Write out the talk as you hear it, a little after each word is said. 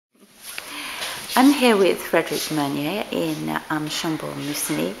I'm here with Frédéric Mugnier in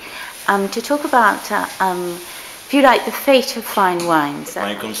Chambolle-Musigny to talk about, if you like, the fate of fine wines.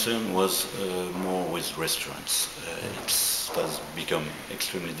 My concern was more with restaurants. It has become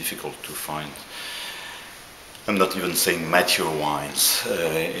extremely difficult to find, I'm not even saying mature wines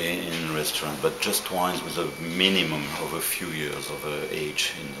in restaurants, but just wines with a minimum of a few years of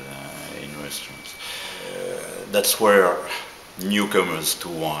age in restaurants. That's where newcomers to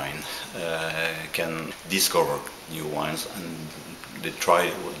wine can discover new wines, and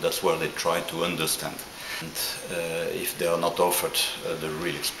that's where they try to understand. And if they are not offered the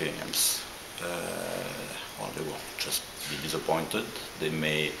real experience, well, they will just be disappointed. They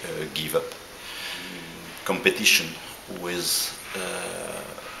may give up. Competition with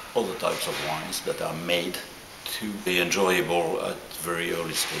other types of wines that are made to be enjoyable at very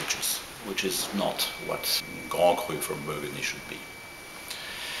early stages, which is not what Grand Cru from Burgundy should be.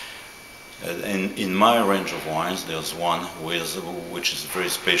 In my range of wines, there's one which is very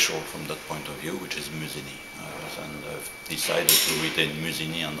special from that point of view, which is Musigny. And I've decided to retain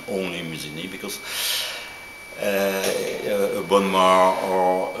Musigny and only Musigny because a Bonnes-Mares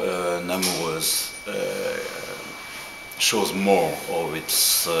or Les Amoureuses shows more of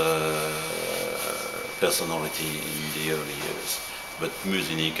its personality in the early years. But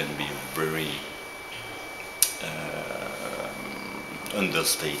Musigny can be very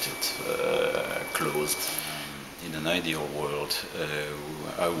understated, closed. In an ideal world,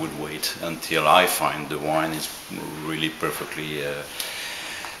 I would wait until I find the wine is really perfectly,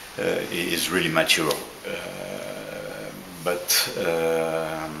 is really mature. But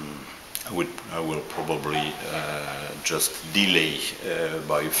I will probably just delay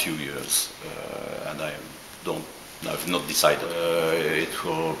by a few years, and I've not decided. It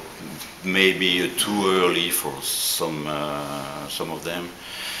will maybe too early for some of them.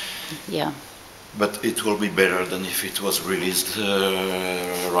 Yeah. But it will be better than if it was released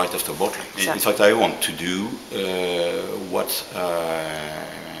right after bottling. Exactly. In fact, I want to do what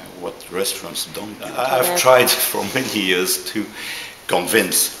restaurants don't do. I've tried for many years to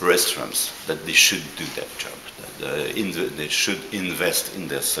convince restaurants that they should do that job, that they should invest in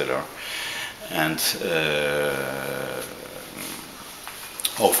their cellar and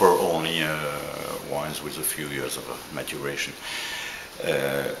offer only wines with a few years of maturation.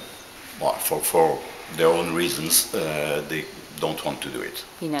 Well, for their own reasons, they don't want to do it.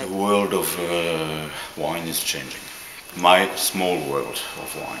 You know. The world of wine is changing. My small world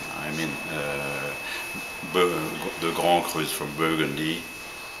of wine, I mean, the Grand Crus from Burgundy,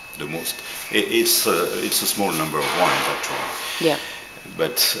 the most. It's a small number of wines actually. Yeah.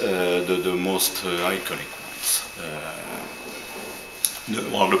 But the most iconic wines.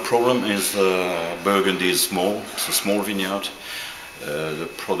 Well, the problem is Burgundy is small. It's a small vineyard. The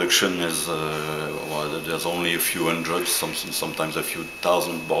production is, well, there's only a few hundred, sometimes a few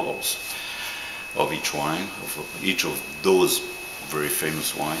thousand bottles of each wine, of each of those very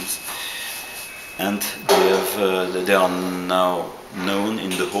famous wines. And they are now known in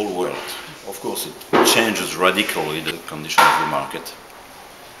the whole world. Of course, it changes radically the condition of the market,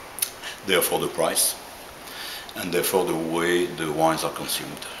 therefore the price, and therefore the way the wines are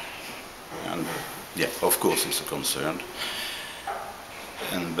consumed. And yeah, of course it's a concern.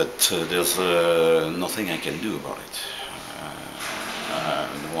 But there's nothing I can do about it.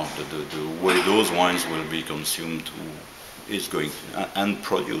 The way those wines will be consumed is going and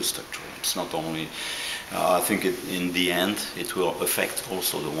produced actually. It's not only. I think in the end it will affect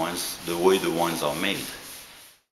also the wines, the way the wines are made.